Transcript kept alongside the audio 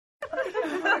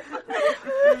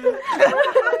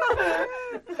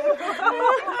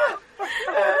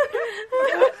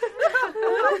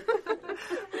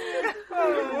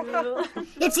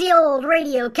It's the Old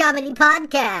Radio Comedy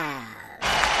Podcast.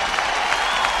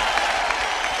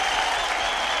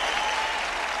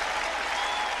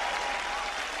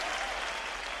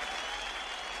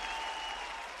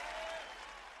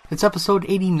 It's episode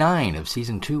 89 of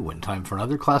Season 2, and time for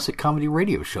another classic comedy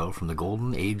radio show from the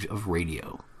golden age of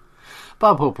radio.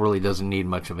 Bob Hope really doesn't need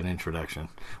much of an introduction.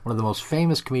 One of the most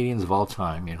famous comedians of all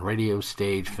time in radio,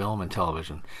 stage, film, and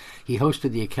television. He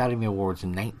hosted the Academy Awards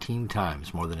 19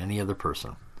 times, more than any other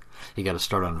person. He got a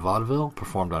start on vaudeville,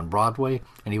 performed on Broadway,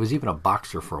 and he was even a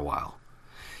boxer for a while.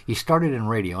 He started in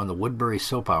radio on the Woodbury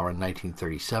Soap Hour in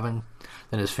 1937.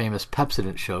 Then his famous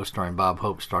Pepsodent show starring Bob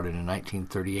Hope started in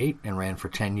 1938 and ran for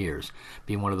 10 years,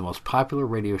 being one of the most popular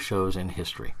radio shows in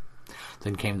history.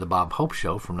 Then came the Bob Hope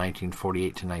Show from 1948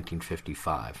 to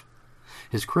 1955.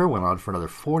 His career went on for another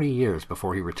 40 years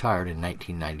before he retired in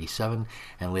 1997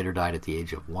 and later died at the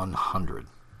age of 100.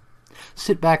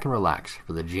 Sit back and relax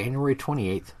for the January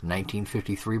 28,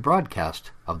 1953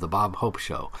 broadcast of the Bob Hope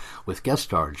Show with guest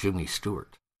star Jimmy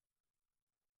Stewart.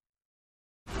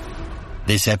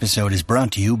 This episode is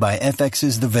brought to you by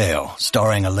FX's The Veil,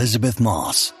 starring Elizabeth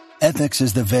Moss.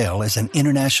 FX's The Veil is an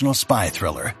international spy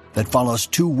thriller that follows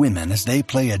two women as they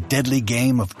play a deadly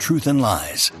game of truth and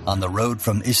lies on the road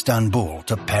from Istanbul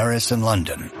to Paris and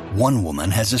London. One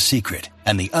woman has a secret,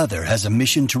 and the other has a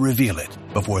mission to reveal it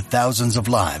before thousands of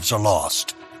lives are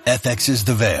lost. FX's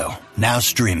The Veil, now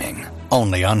streaming,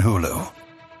 only on Hulu.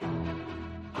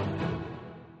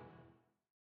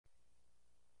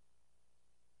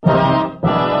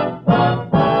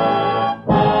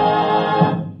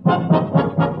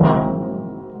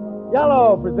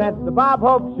 Presents The Bob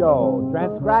Hope Show,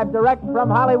 transcribed direct from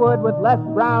Hollywood with Les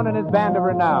Brown and his band of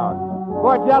renown.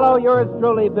 For Jello, yours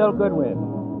truly, Bill Goodwin.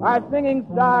 Our singing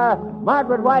star,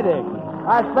 Margaret Whiting.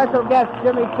 Our special guest,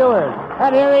 Jimmy Stewart.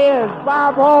 And here he is,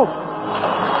 Bob Hope.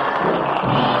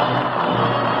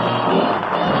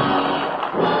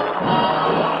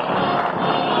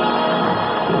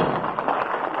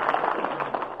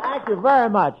 Thank you very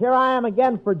much. Here I am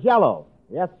again for Jello.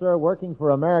 Yes, sir, working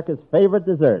for America's favorite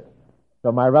dessert,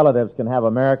 so my relatives can have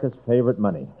America's favorite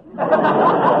money.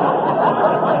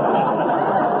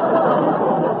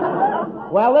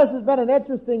 Well, this has been an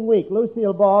interesting week.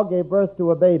 Lucille Ball gave birth to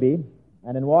a baby,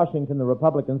 and in Washington, the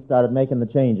Republicans started making the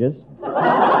changes.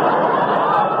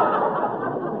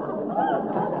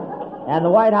 And the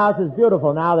White House is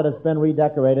beautiful now that it's been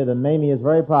redecorated, and Mamie is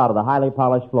very proud of the highly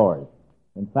polished floors.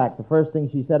 In fact, the first thing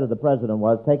she said to the president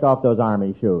was, "Take off those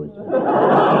army shoes."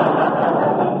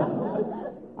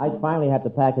 I finally had to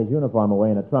pack his uniform away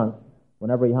in a trunk.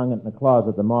 Whenever he hung it in the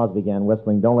closet, the moths began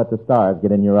whistling, "Don't let the stars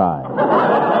get in your eye."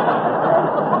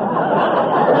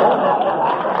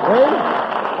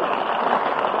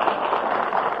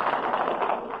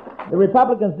 The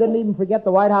Republicans didn't even forget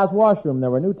the White House washroom.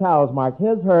 There were new towels marked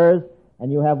his, hers,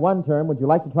 and you have one term. Would you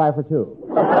like to try for two?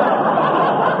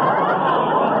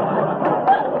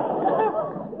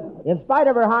 In spite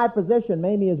of her high position,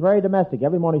 Mamie is very domestic.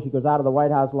 Every morning she goes out of the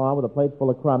White House lawn with a plate full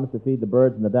of crumbs to feed the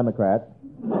birds and the Democrats.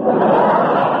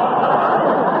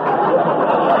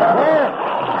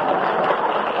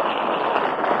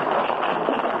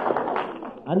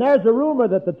 And there's a rumor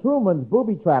that the Trumans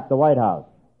booby-trapped the White House.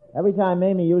 Every time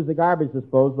Mamie used the garbage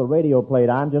disposal, the radio played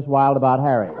on, just wild about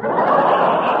Harry.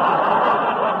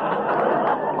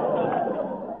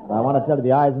 I want to tell you, the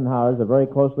Eisenhowers are very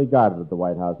closely guarded at the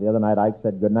White House. The other night, Ike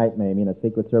said, "Good night, Mamie," and a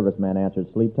Secret Service man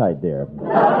answered, "Sleep tight, dear."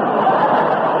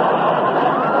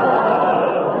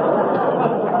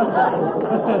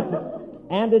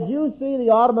 And did you see the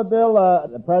automobile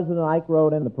President Ike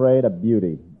rode in the parade? A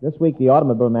beauty. This week, the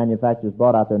automobile manufacturers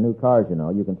brought out their new cars, you know.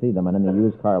 You can see them on any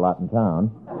used car lot in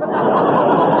town.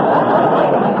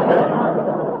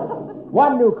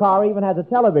 One new car even has a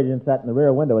television set in the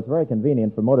rear window. It's very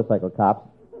convenient for motorcycle cops.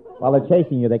 While they're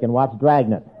chasing you, they can watch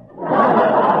Dragnet.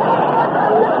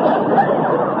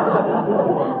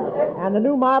 And the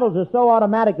new models are so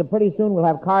automatic that pretty soon we'll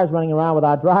have cars running around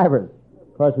without drivers.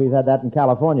 Of course, we've had that in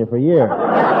California for years.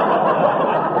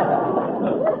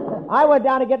 I went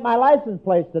down to get my license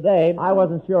plates today. I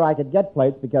wasn't sure I could get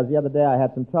plates because the other day I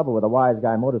had some trouble with a wise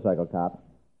guy motorcycle cop.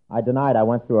 I denied I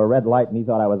went through a red light, and he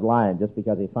thought I was lying just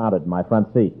because he found it in my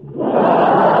front seat.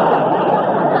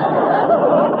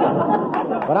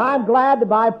 But I'm glad to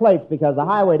buy plates because the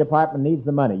highway department needs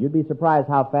the money. You'd be surprised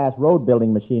how fast road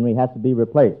building machinery has to be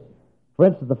replaced. For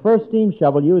instance, the first steam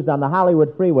shovel used on the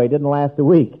Hollywood freeway didn't last a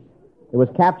week. It was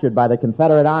captured by the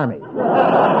Confederate Army.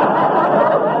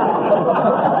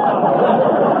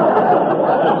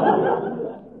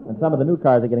 some of the new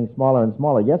cars are getting smaller and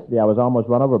smaller. Yesterday, I was almost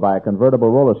run over by a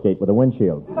convertible roller skate with a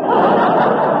windshield.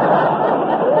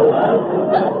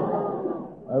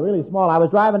 Really small. I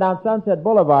was driving down Sunset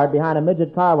Boulevard behind a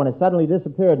midget car when it suddenly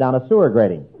disappeared down a sewer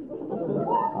grating.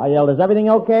 I yelled, "Is everything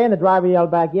okay?" And the driver yelled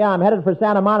back, "Yeah, I'm headed for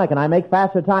Santa Monica, and I make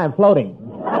faster time floating."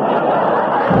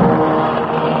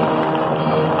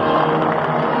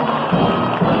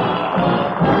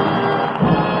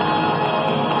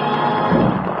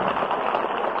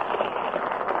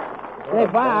 Hey,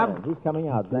 Bob. He's coming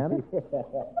out, Sam.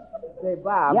 Say,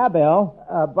 Bob. Yeah, Bill.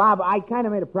 Bob, I kind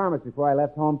of made a promise before I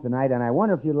left home tonight, and I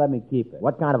wonder if you'd let me keep it.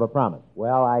 What kind of a promise?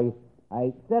 Well, I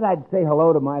said I'd say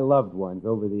hello to my loved ones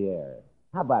over the air.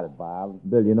 How about it, Bob?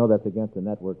 Bill, you know that's against the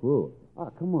network rules. Oh,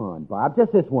 come on, Bob.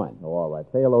 Just this one. Oh, all right.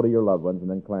 Say hello to your loved ones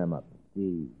and then clam up.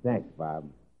 Gee, thanks, Bob.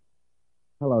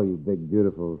 Hello, you big,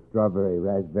 beautiful strawberry,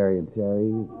 raspberry, and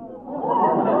cherries.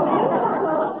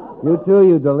 You too,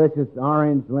 you delicious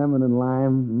orange, lemon, and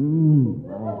lime.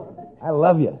 I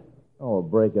love you. Oh,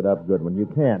 break it up, Goodwin. You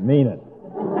can't mean it.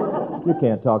 You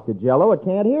can't talk to Jell-O. It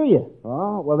can't hear you.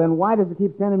 Oh, well, then why does it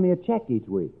keep sending me a check each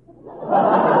week?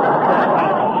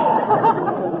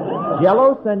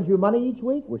 Jell-O sends you money each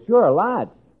week? Well, sure, a lot.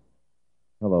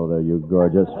 Hello there, you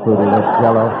gorgeous, fruity lips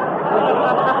Jell-O.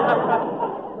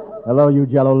 Hello, you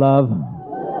Jell-O love.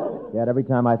 Yet every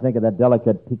time I think of that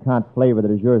delicate, piquant flavor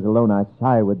that is yours alone, I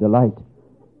sigh with delight.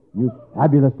 You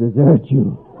fabulous dessert,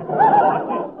 you.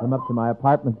 Come up to my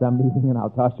apartment some evening and I'll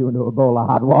toss you into a bowl of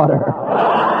hot water.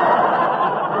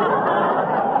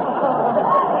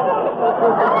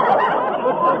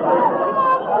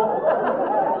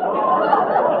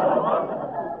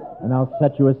 And I'll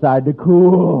set you aside to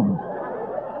cool.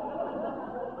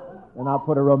 And I'll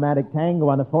put a romantic tango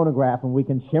on the phonograph and we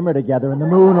can shimmer together in the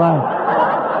moonlight.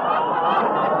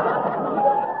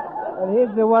 And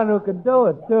he's the one who can do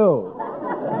it, too.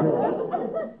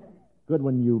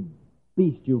 Goodwin, you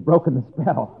beast, you've broken the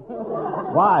spell.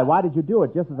 Why? Why did you do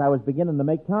it just as I was beginning to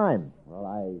make time? Well,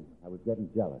 I was getting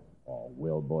jealous. Oh,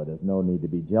 Will, boy, there's no need to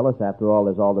be jealous. After all,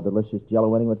 there's all the delicious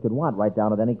Jell-O anyone could want right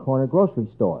down at any corner grocery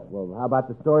store. Well, how about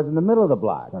the stores in the middle of the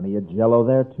block? Plenty of Jell-O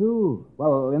there, too.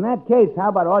 Well, in that case, how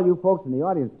about all you folks in the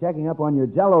audience checking up on your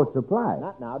Jell-O supply?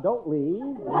 Not now. Don't leave.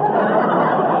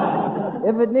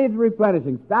 If it needs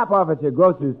replenishing, stop off at your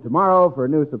grocer's tomorrow for a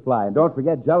new supply. And don't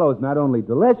forget, Jell-O's not only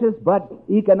delicious, but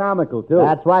economical, too.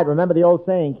 That's right. Remember the old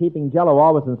saying, keeping Jell-O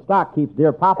always in stock keeps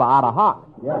dear Papa out of hock.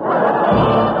 Yeah.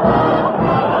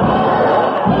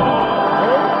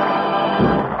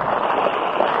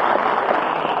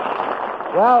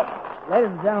 Well, ladies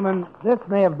and gentlemen, this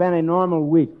may have been a normal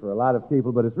week for a lot of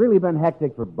people, but it's really been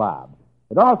hectic for Bob.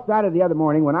 It all started the other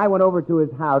morning when I went over to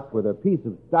his house with a piece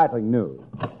of startling news.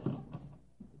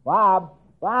 Bob,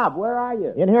 where are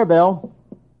you? In here, Bill.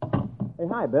 Hey,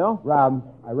 hi, Bill. Rob,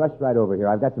 I rushed right over here.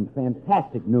 I've got some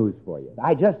fantastic news for you.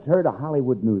 I just heard a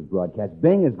Hollywood news broadcast.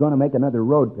 Bing is going to make another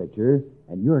road picture,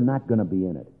 and you're not going to be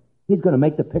in it. He's going to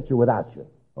make the picture without you.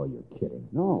 Oh, you're kidding.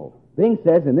 No. Bing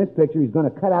says in this picture he's going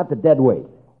to cut out the dead weight.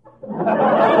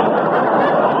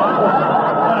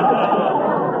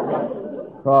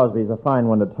 Crosby's a fine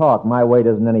one to talk. My weight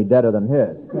isn't any deader than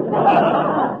his.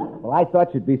 Well, I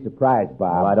thought you'd be surprised,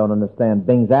 Bob. Well, I don't understand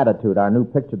Bing's attitude. Our new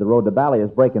picture, The Road to Bali, is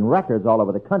breaking records all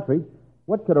over the country.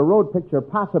 What could a road picture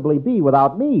possibly be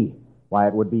without me? Why,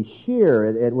 it would be sheer.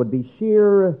 It would be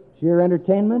sheer... Sheer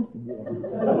entertainment? Bill,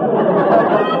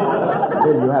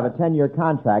 you have a 10-year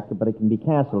contract, but it can be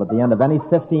canceled at the end of any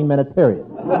 15-minute period.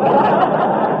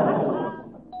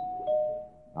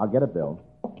 I'll get it, Bill.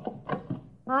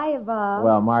 Hiya, Bob.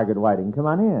 Well, Margaret Whiting, come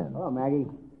on in. Hello, Maggie.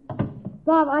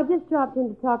 Bob, I just dropped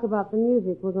in to talk about the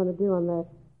music we're going to do on the...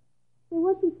 Hey,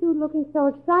 what's this dude looking so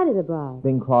excited about?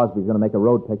 Bing Crosby's going to make a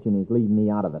road picture, and he's leaving me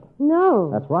out of it.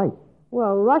 No. That's right.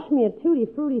 Well, rush me a Tutti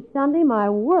Frutti Sunday, my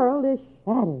world is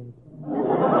shattered.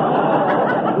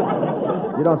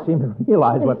 You don't seem to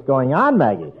realize what's going on,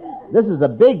 Maggie. This is a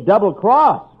big double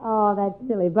cross. Oh, that's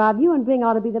silly, Bob. You and Bing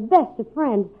ought to be the best of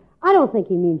friends. I don't think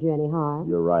he means you any harm.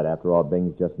 You're right. After all,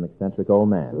 Bing's just an eccentric old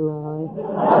man. No.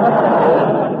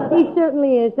 He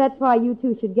certainly is. That's why you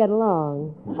two should get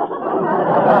along.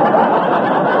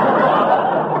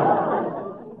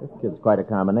 This kid's quite a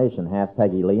combination. Half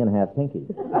Peggy Lee and half Pinky.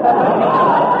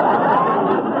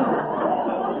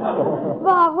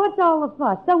 Bob, what's all the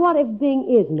fuss? So what if Bing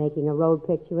is making a road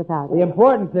picture without The you?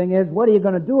 important thing is, what are you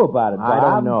going to do about it, Bob? I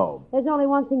don't know. There's only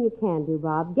one thing you can do,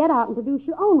 Bob. Get out and produce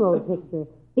your own road picture.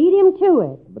 Beat him to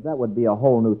it. But that would be a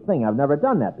whole new thing. I've never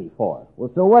done that before. Well,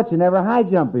 so what? You never high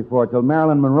jumped before till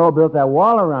Marilyn Monroe built that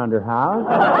wall around her house.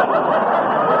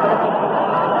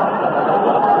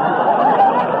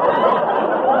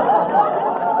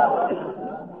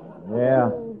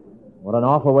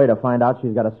 awful way to find out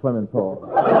she's got a swimming pool.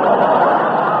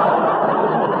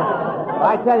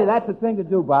 I tell you, that's the thing to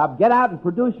do, Bob. Get out and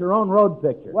produce your own road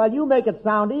picture. Well, you make it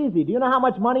sound easy. Do you know how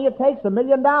much money it takes? $1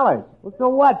 million. Well, so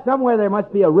what? Somewhere there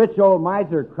must be a rich old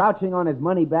miser crouching on his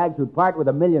money bags who'd part with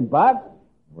 $1 million.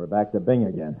 We're back to Bing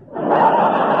again.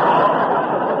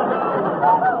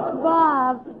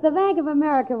 Bob, the Bank of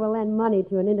America will lend money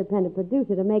to an independent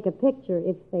producer to make a picture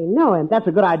if they know him. That's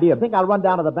a good idea. Think I'll run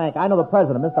down to the bank. I know the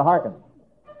president, Mr. Harkins.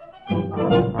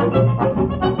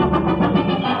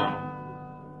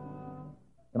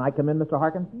 Can I come in, Mr.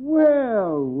 Harkins?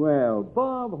 Well,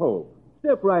 Bob Hope.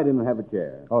 Step right in and have a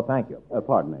chair. Oh, thank you.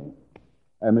 Pardon me.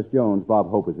 Miss Jones, Bob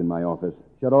Hope is in my office.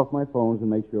 Shut off my phones and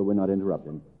make sure we're not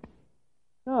interrupting.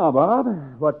 Now, Bob,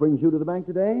 what brings you to the bank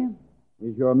today?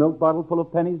 Is your milk bottle full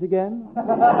of pennies again?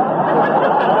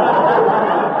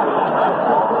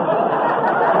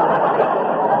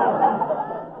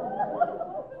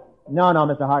 No,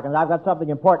 Mr. Harkins. I've got something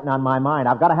important on my mind.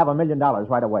 I've got to have $1 million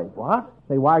right away. What?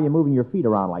 Say, why are you moving your feet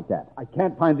around like that? I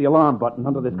can't find the alarm button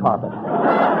under this carpet.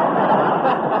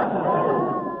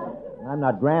 I'm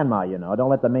not grandma, you know. Don't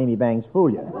let the Mamie Bangs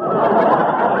fool you.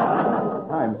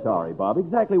 I'm sorry, Bob.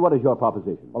 Exactly what is your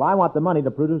proposition? Well, I want the money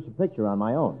to produce a picture on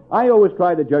my own. I always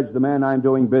try to judge the man I'm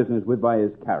doing business with by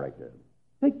his character.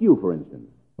 Take you, for instance.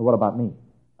 Well, what about me?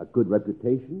 A good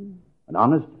reputation, an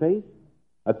honest face,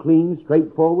 a clean,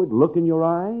 straightforward look in your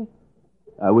eye.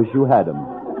 I wish you had 'em.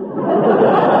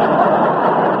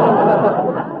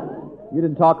 You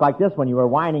didn't talk like this when you were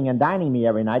whining and dining me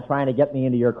every night trying to get me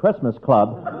into your Christmas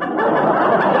club.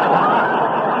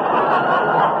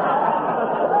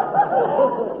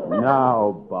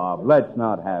 Now, Bob, let's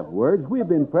not have words. We've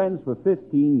been friends for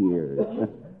 15 years.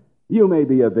 You may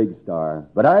be a big star,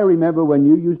 but I remember when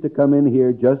you used to come in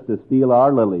here just to steal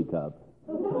our lily cup.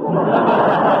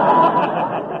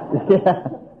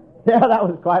 Yeah, that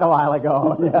was quite a while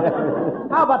ago.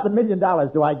 How about the $1 million?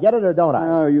 Do I get it or don't I?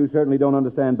 No, you certainly don't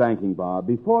understand banking, Bob.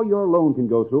 Before your loan can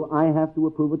go through, I have to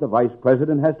approve it, the vice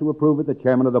president has to approve it, the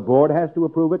chairman of the board has to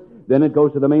approve it, then it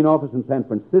goes to the main office in San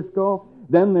Francisco,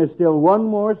 then there's still one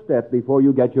more step before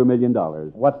you get your $1 million.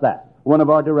 What's that? One of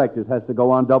our directors has to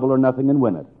go on Double or Nothing and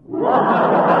win it.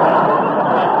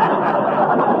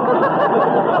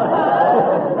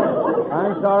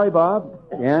 I'm sorry, Bob.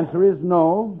 The answer is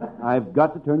no. I've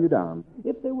got to turn you down.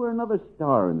 If there were another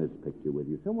star in this picture with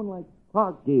you, someone like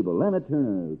Clark Gable, Lana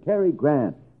Turner, Cary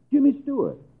Grant, Jimmy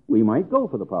Stewart, we might go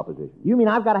for the proposition. You mean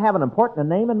I've got to have an important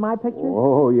name in my picture?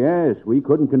 Oh, yes. We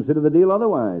couldn't consider the deal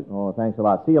otherwise. Oh, thanks a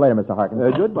lot. See you later, Mr.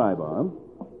 Harkins. Goodbye, Bob.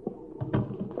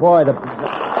 Boy, the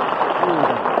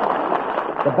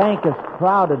bank is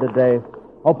crowded today.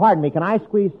 Oh, pardon me. Can I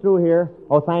squeeze through here?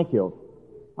 Oh, thank you.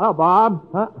 Oh, Bob.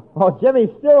 Huh? Oh, Jimmy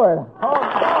Stewart. Oh,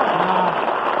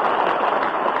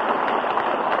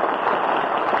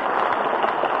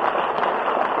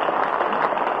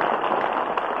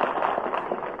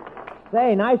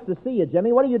 Say, nice to see you,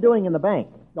 Jimmy. What are you doing in the bank?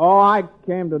 Oh, I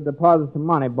came to deposit some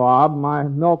money, Bob. My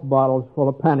milk bottle's full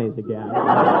of pennies again.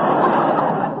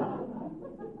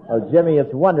 Oh, Jimmy,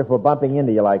 it's wonderful bumping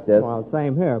into you like this. Well,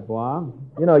 same here, Bob.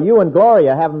 You know, you and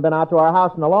Gloria haven't been out to our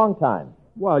house in a long time.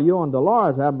 Well, you and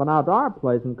Dolores haven't been out to our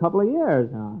place in a couple of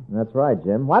years now. That's right,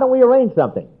 Jim. Why don't we arrange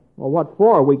something? Well, what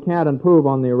for? We can't improve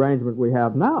on the arrangement we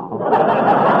have now.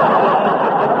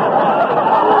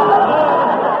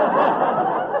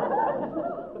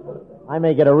 I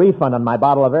may get a refund on my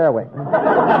bottle of Airwick.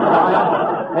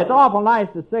 It's awful nice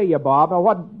to see you, Bob. Now,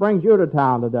 what brings you to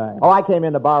town today? Oh, I came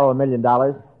in to borrow $1 million.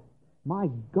 My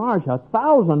gosh,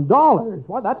 $1,000.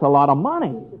 Well, that's a lot of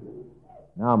money.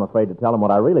 Now I'm afraid to tell him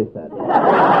what I really said. So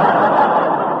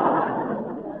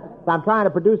I'm trying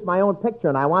to produce my own picture,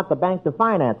 and I want the bank to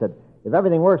finance it. If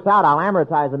everything works out, I'll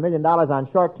amortize $1 million on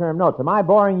short-term notes. Am I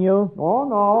boring you? Oh,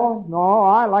 no.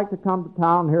 I like to come to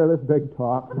town and hear this big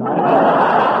talk.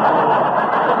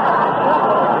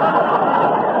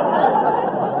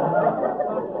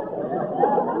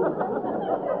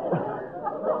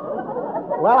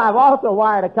 Well, I've also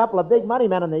wired a couple of big money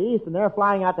men in the East, and they're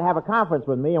flying out to have a conference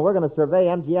with me, and we're going to survey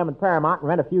MGM and Paramount and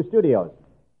rent a few studios.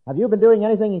 Have you been doing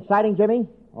anything exciting, Jimmy?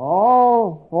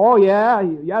 Oh, yeah.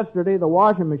 Yesterday, the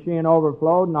washing machine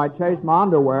overflowed, and I chased my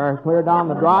underwear clear down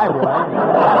the driveway.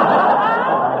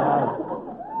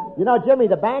 You know, Jimmy,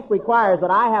 the bank requires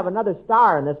that I have another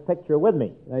star in this picture with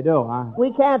me. They do, huh?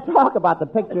 We can't talk about the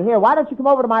picture here. Why don't you come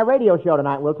over to my radio show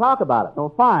tonight and we'll talk about it? Oh,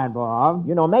 fine, Bob.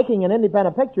 You know, making an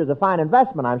independent picture is a fine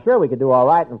investment. I'm sure we could do all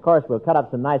right, and of course we'll cut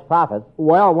up some nice profits.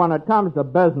 Well, when it comes to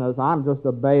business, I'm just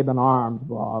a babe in arms,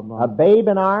 Bob. A babe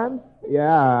in arms?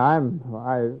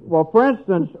 Well, for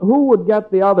instance, who would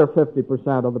get the other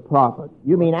 50% of the profit?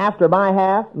 You mean after my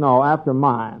half? No, after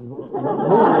mine.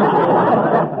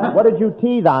 What did you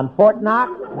tease on, Fort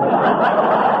Knox? See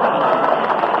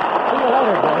you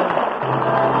later, Bill.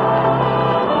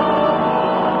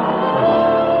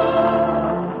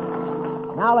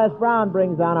 Now Les Brown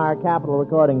brings on our Capitol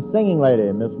Recording singing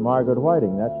lady, Miss Margaret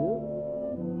Whiting. That's you?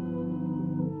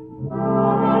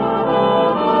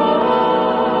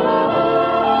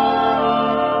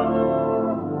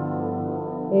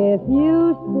 If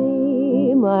you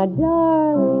see my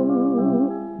darling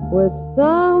with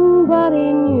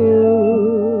somebody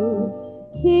new,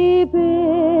 keep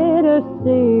it a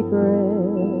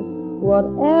secret,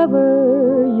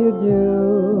 whatever you do.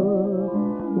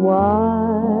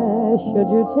 Why should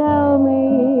you tell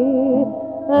me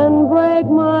and break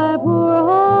my poor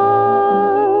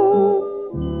heart?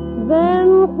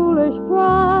 Then foolish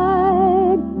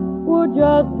pride would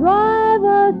just drive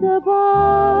us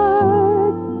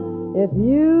apart. If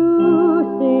you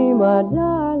see my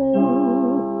darling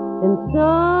in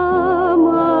some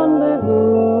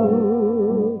rendezvous,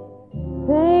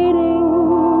 painting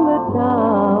the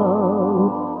town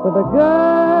with a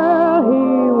girl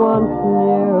he once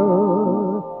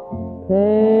knew,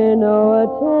 pay no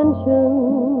attention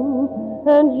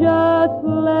and just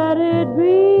let it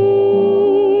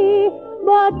be,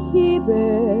 but keep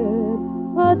it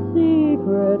a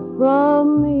secret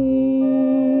from me.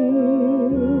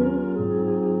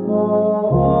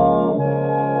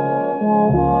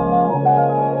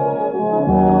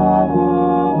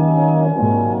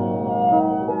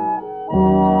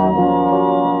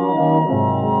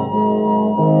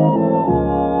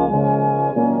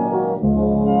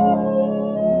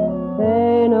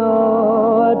 Pay no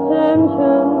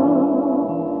attention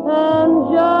and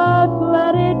just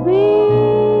let it be,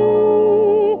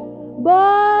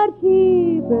 but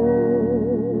keep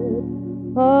it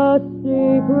a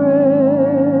secret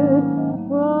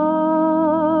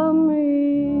from me.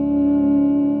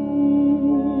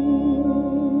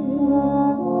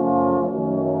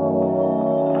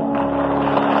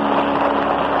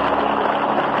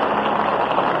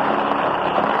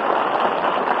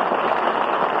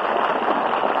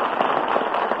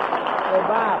 Hey,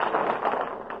 Bob.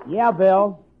 Yeah,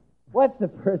 Bill. What's the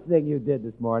first thing you did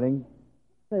this morning?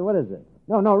 Say, what is it?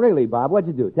 No, really, Bob. What'd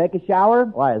you do? Take a shower?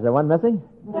 Why, is there one missing?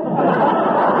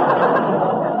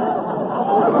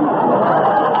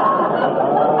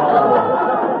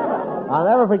 I'll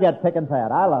never forget Pick and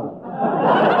Pat. I love it.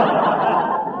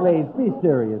 Please, be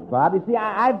serious, Bob. You see,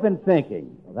 I've been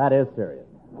thinking. Well, that is serious.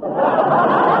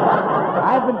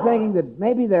 I've been thinking that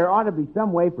maybe there ought to be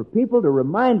some way for people to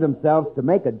remind themselves to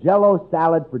make a Jell-O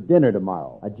salad for dinner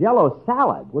tomorrow. A Jell-O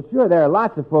salad? Well, sure, there are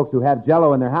lots of folks who have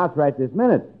Jell-O in their house right this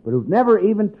minute, but who've never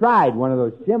even tried one of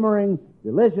those shimmering,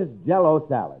 delicious Jell-O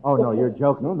salads. Oh, no, you're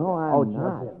joking. No, I'm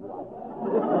not.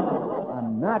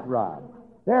 I'm not, Rob.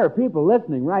 There are people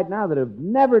listening right now that have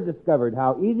never discovered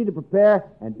how easy to prepare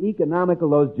and economical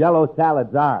those Jell-O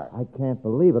salads are. I can't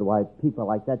believe it. Why, people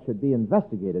like that should be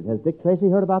investigated. Has Dick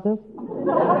Tracy heard about this?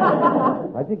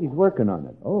 I think he's working on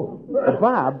it. Oh.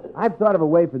 Bob, I've thought of a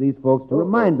way for these folks to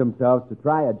remind themselves to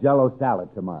try a Jell-O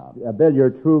salad tomorrow. Bill, you're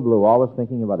true blue, always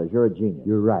thinking of others. You're a genius.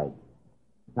 You're right.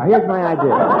 Now, here's my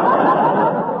idea.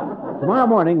 Tomorrow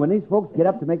morning, when these folks get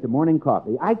up to make the morning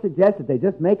coffee, I suggest that they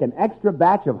just make an extra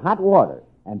batch of hot water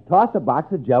and toss a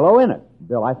box of Jell-O in it.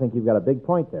 Bill, I think you've got a big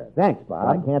point there. Thanks, Bob.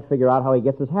 But I can't figure out how he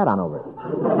gets his hat on over it.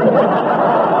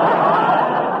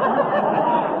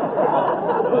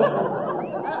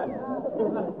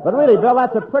 But really, Bill,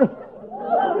 that's a pretty...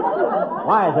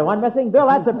 Why, is there one missing? Bill,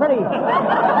 that's a pretty...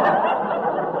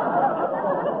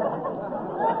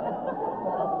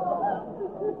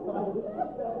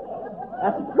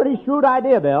 That's a pretty shrewd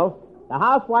idea, Bill. The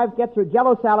housewife gets her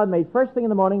Jell-O salad made first thing in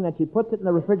the morning, then she puts it in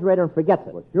the refrigerator and forgets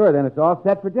it. Well, sure, then it's all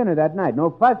set for dinner that night. No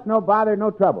fuss, no bother,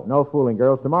 no trouble. No fooling,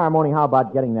 girls. Tomorrow morning, how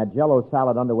about getting that Jell-O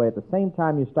salad underway at the same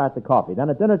time you start the coffee? Then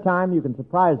at dinner time, you can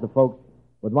surprise the folks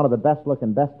with one of the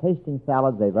best-looking, best-tasting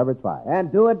salads they've ever tried.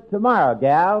 And do it tomorrow,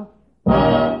 gal.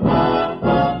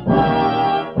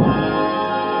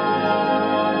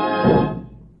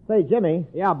 Say, Jimmy.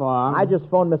 Yeah, Bob. I just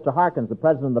phoned Mr. Harkins, the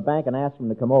president of the bank, and asked him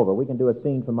to come over. We can do a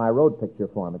scene from my road picture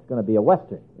for him. It's going to be a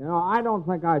Western. You know, I don't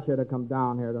think I should have come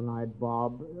down here tonight,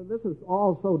 Bob. This is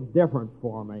all so different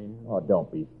for me. Oh, don't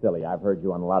be silly. I've heard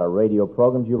you on a lot of radio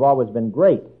programs. You've always been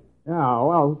great. Yeah,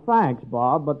 well, thanks,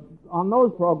 Bob. But on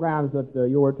those programs that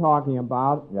you were talking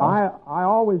about, Yeah. I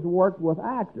always worked with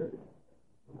actors.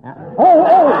 I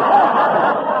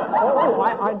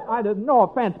didn't. No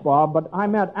offense, Bob, but I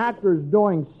meant actors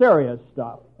doing serious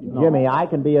stuff. Jimmy, I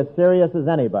can be as serious as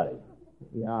anybody.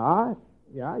 Yeah,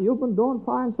 you've been doing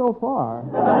fine so far.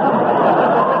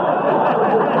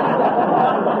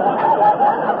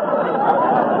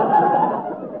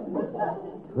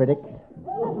 Critic.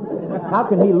 How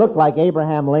can he look like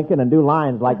Abraham Lincoln and do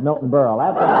lines like Milton Berle?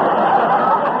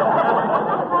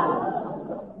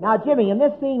 Now, Jimmy, in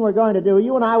this scene we're going to do,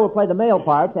 you and I will play the male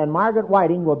parts, and Margaret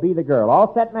Whiting will be the girl.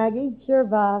 All set, Maggie? Sure,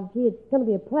 Bob. Gee, it's going to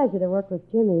be a pleasure to work with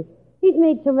Jimmy. He's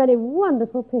made so many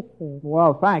wonderful pictures.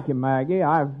 Well, thank you, Maggie.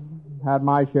 I've had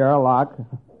my share of luck.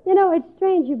 You know, it's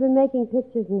strange you've been making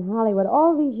pictures in Hollywood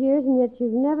all these years, and yet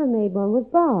you've never made one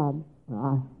with Bob.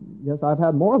 I guess I've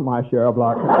had more than my share of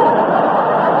luck.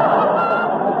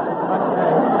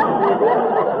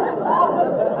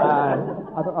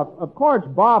 Of course,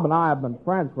 Bob and I have been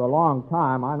friends for a long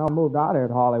time. I know I moved out here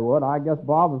to Hollywood. I guess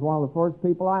Bob was one of the first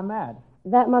people I met.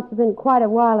 That must have been quite a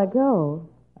while ago.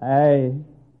 Hey.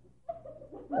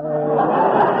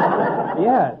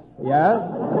 Yes.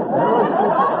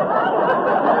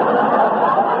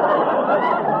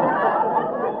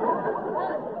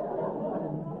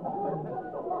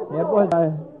 It was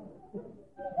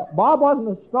Bob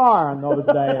wasn't a star in those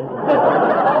days.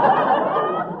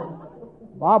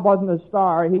 Bob wasn't a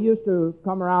star. He used to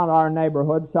come around our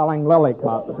neighborhood selling lily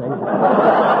cups.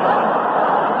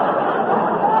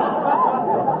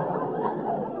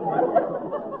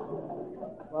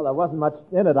 Well, there wasn't much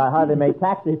in it. I hardly made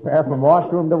taxi fare from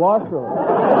washroom to washroom.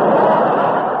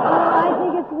 I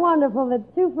think it's wonderful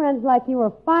that two friends like you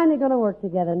are finally going to work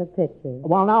together in a picture.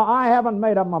 Well, now, I haven't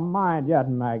made up my mind yet,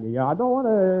 Maggie. I don't want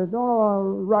to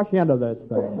rush into this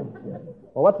thing.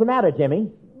 Well, what's the matter,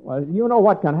 Jimmy? Well, you know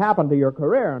what can happen to your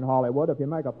career in Hollywood if you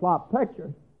make a flop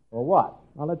picture. Well, what?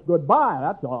 Well, it's goodbye,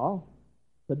 that's all.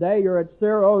 Today you're at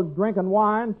Ciro's drinking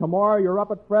wine. Tomorrow you're up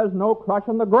at Fresno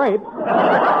crushing the grapes.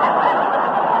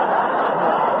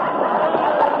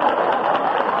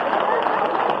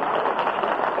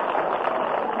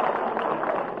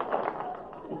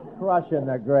 Crushing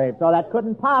the grapes. Oh, that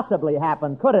couldn't possibly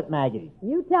happen, could it, Maggie?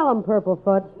 You tell him,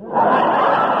 Purplefoot.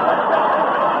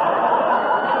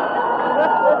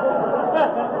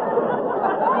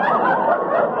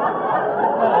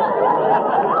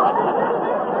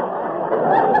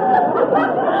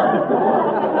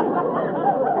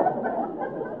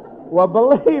 Well,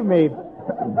 believe me,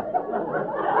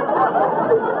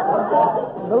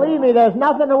 there's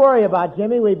nothing to worry about,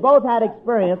 Jimmy. We both had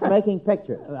experience making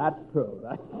pictures. That's true.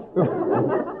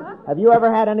 Have you ever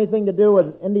had anything to do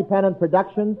with independent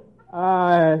productions?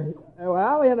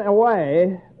 Well, in a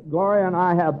way, Gloria and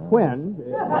I have twins.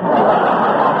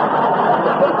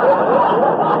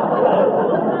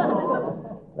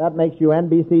 That makes you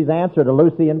NBC's answer to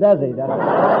Lucy and Desi.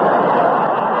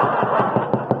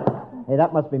 Hey,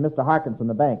 that must be Mr. Harkins from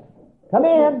the bank. Come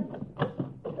in.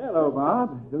 Hello,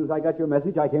 Bob. As soon as I got your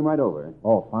message, I came right over.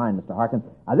 Oh, fine, Mr. Harkins.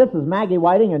 This is Maggie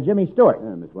Whiting and Jimmy Stewart.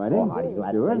 Miss Whiting. Oh, howdy,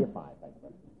 glad to see you. Fine, thank you.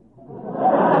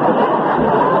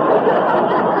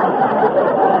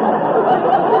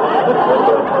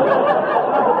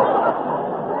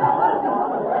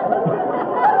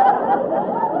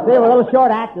 See, we're a little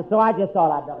short actors, so I just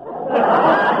thought I'd do it.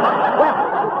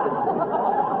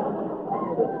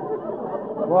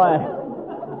 Well, boy,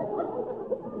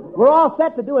 we're all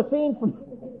set to do a scene from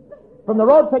the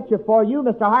road picture for you,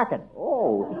 Mr. Harkins.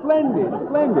 Oh, splendid.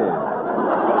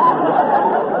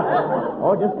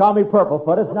 Oh, just call me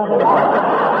Purplefoot. It's nothing.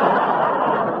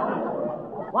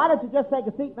 Why don't you just take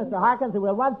a seat, Mr. Harkins, and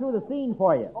we'll run through the scene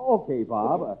for you. Okay,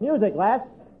 Bob. Music, Les.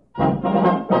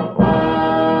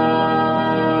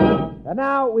 And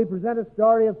now we present a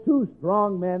story of two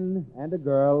strong men and a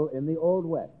girl in the Old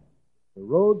West. The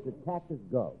road to Cactus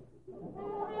Gulch.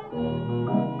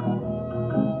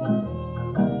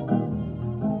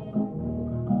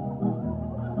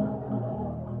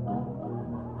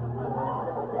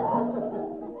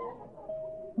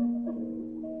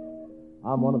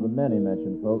 I'm one of the men he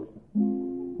mentioned, folks.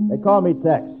 They call me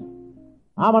Tex.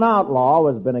 I'm an outlaw,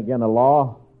 always been against the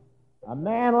law. A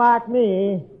man like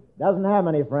me doesn't have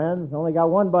many friends, only got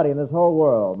one buddy in this whole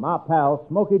world, my pal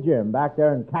Smoky Jim back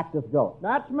there in Cactus Gulch.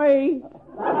 That's me.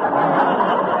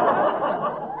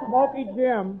 Smoky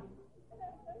Jim.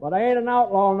 But I ain't an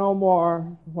outlaw no more.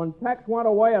 When Tex went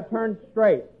away, I turned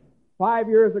straight. 5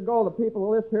 years ago, the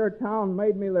people of this here town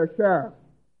made me their sheriff.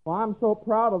 Well, I'm so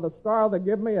proud of the star they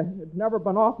give me, it's never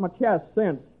been off my chest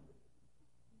since.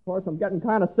 Of course, I'm getting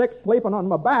kind of sick sleeping on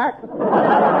my back. I'm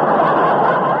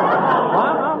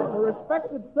a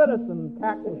respected citizen,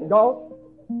 Cactus Gulch.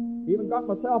 Even got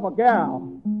myself a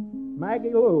gal,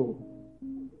 Maggie Lou.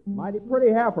 Mighty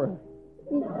pretty heifer.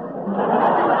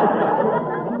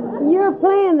 You're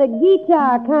playing the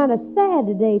guitar kind of sad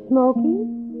today, Smokey.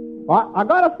 I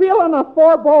got a feeling of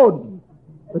foreboding.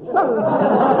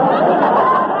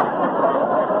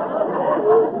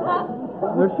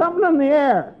 There's something in the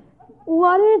air.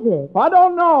 What is it? I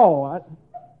don't know.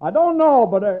 I don't know,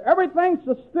 but everything's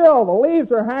so still. The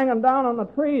leaves are hanging down on the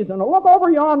trees, and look over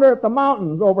yonder at the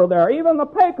mountains over there. Even the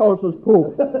Pecos is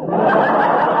pooped.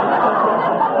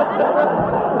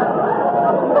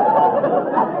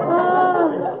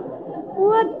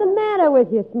 What's the matter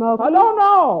with you, Smokey? I don't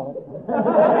know.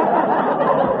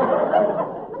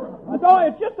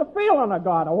 It's just a feeling I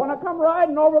got. When I come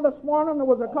riding over this morning, there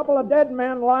was a couple of dead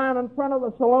men lying in front of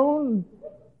the saloon.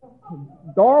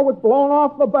 The door was blown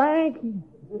off the bank.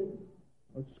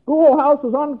 The schoolhouse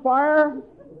was on fire.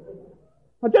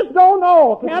 I just don't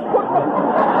know. Can't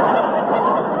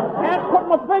put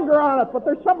my finger on it, but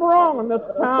there's something wrong in this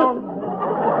town.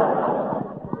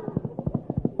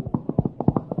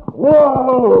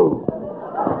 Whoa!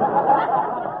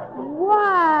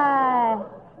 Why,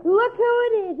 look who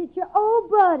it is. It's your old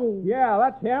buddy. Yeah,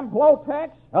 that's him. Hello,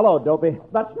 Tex. Hello, Dopey.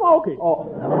 That's Smokey. Oh.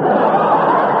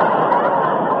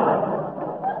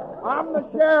 I'm the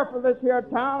sheriff of this here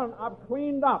town, and I've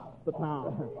cleaned up the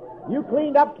town. You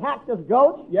cleaned up Cactus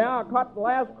Gulch? Yeah, I caught the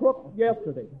last crook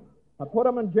yesterday. I put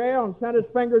him in jail and sent his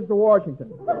fingers to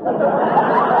Washington.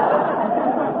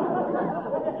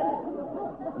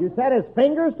 You sent his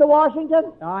fingers to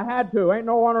Washington? I had to. Ain't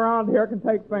no one around here can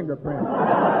take fingerprints.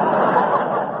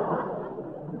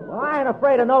 Well, I ain't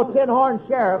afraid of no tin horn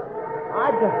sheriff.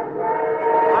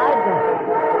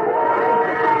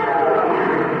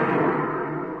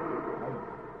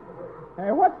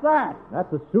 Hey, what's that?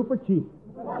 That's a super chief.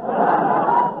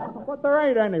 But there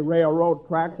ain't any railroad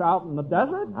tracks out in the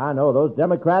desert. I know. Those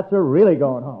Democrats are really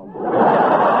going home.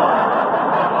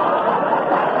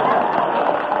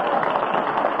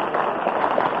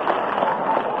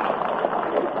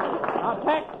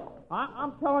 Tex,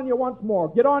 I'm telling you once more.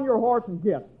 Get on your horse and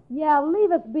get. Yeah,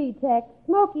 leave us be, Tex.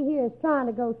 Smokey here is trying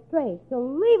to go straight, so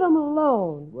leave him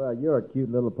alone. Well, you're a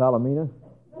cute little Palomino.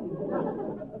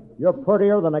 You're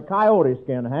prettier than a coyote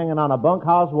skin hanging on a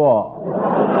bunkhouse wall.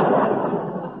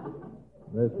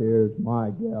 This here's my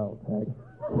gal, Tex.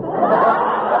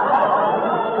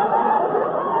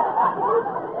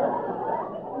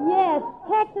 Yes,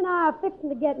 Tex and I are fixing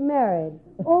to get married.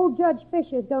 Old Judge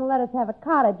Fisher's going to let us have a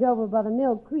cottage over by the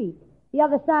Mill Creek. The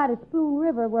other side is Spoon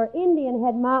River, where Indian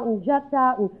Head Mountain juts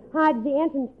out and hides the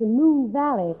entrance to Moon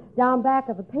Valley down back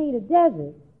of the Painted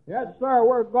Desert. Yes, sir.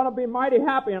 We're going to be mighty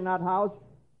happy in that house,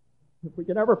 if we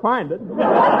can ever find it.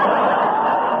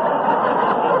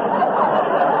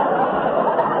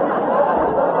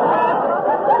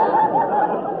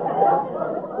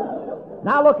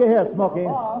 Now, look here, Smokey.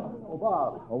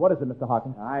 Bob. Well, what is it, Mr.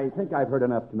 Hawkins? I think I've heard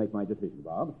enough to make my decision,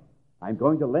 Bob. I'm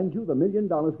going to lend you the $1 million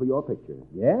for your picture.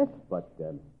 Yes? But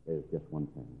there's just one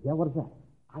thing. Yeah, what is that?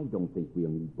 I don't think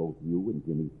we'll need both you and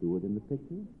Jimmy Stewart in the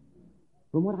picture.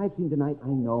 From what I've seen tonight, I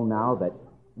know now that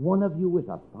one of you is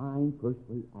a fine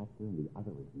first-rate actor and the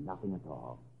other is nothing at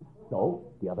all.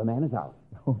 So, the other man is out.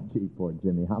 Oh, gee, poor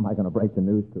Jimmy. How am I going to break the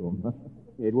news to him?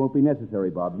 It won't be necessary,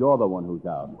 Bob. You're the one who's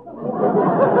out.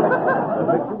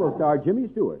 The picture will star Jimmy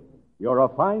Stewart. You're a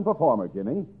fine performer,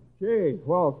 Jimmy. Gee,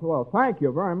 well, thank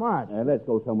you very much. Let's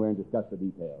go somewhere and discuss the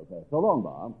details. So long,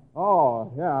 Bob.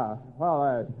 Oh, yeah.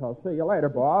 Well, I'll see you later,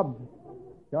 Bob.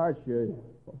 Gosh,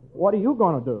 what are you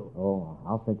going to do? Oh,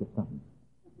 I'll think of something.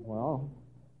 Well,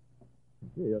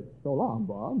 gee, so long,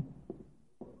 Bob.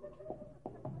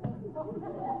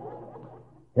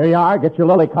 Here you are. Get your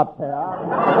lily cups here.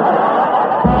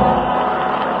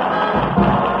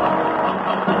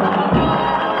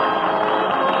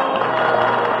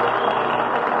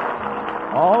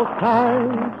 All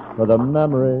thanks for the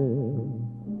memory.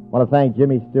 I want to thank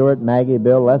Jimmy Stewart, Maggie,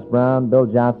 Bill, Les Brown, Bill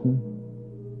Johnson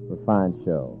for a fine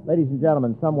show. Ladies and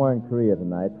gentlemen, somewhere in Korea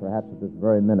tonight, perhaps at this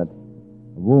very minute,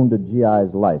 a wounded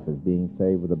GI's life is being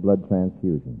saved with a blood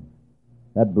transfusion.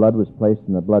 That blood was placed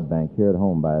in the blood bank here at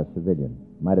home by a civilian.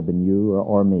 Might have been you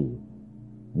or me.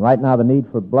 And right now the need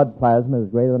for blood plasma is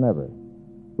greater than ever.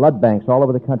 Blood banks all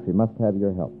over the country must have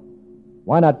your help.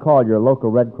 Why not call your local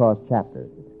Red Cross chapter?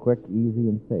 It's quick, easy,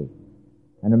 and safe.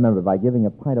 And remember, by giving a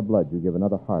pint of blood, you give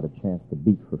another heart a chance to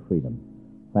beat for freedom.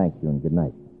 Thank you and good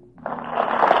night.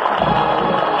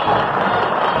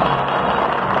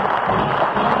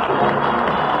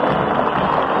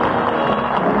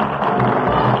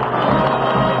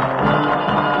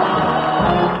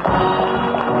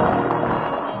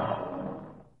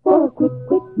 For a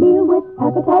quick meal with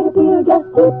appetite appeal, just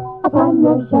keep upon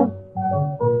your shelf.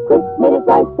 Quick Minute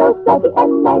Rice, so fluffy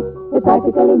and nice, it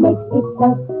practically makes it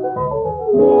tough.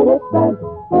 Minute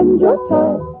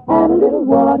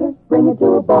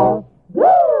all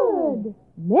good.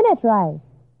 Minute Rice.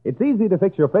 It's easy to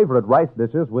fix your favorite rice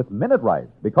dishes with Minute Rice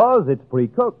because it's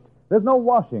pre-cooked. There's no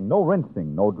washing, no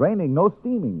rinsing, no draining, no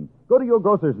steaming. Go to your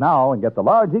grocer's now and get the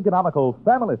large, economical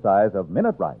family size of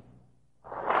Minute Rice.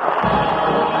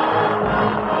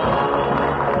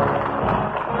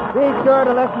 Be sure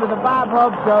to listen to the Bob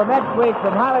Hope Show next week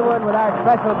from Hollywood with our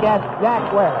special guest,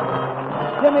 Jack Webb.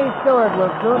 Jimmy Stewart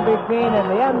will soon be seen in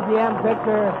the MGM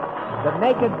picture, The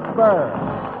Naked Spur.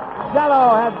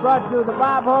 Jell-O has brought you the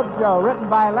Bob Hope Show, written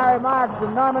by Larry Marks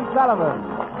and Norman Sullivan.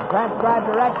 Transcribed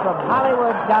direct from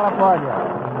Hollywood, California.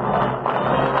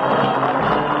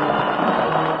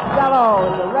 Jell-O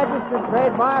is a registered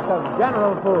trademark of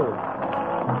General Foods.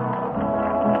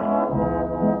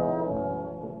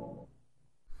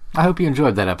 I hope you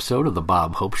enjoyed that episode of the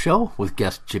Bob Hope Show with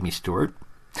guest Jimmy Stewart.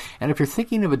 And if you're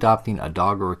thinking of adopting a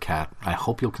dog or a cat, I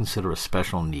hope you'll consider a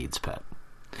special needs pet.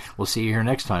 We'll see you here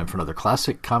next time for another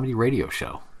classic comedy radio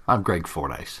show. I'm Greg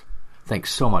Fordyce.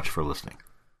 Thanks so much for listening.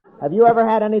 Have you ever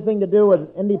had anything to do with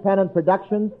independent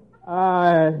productions?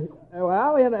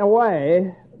 Well, in a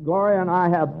way, Gloria and I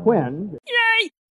have twins. Yeah!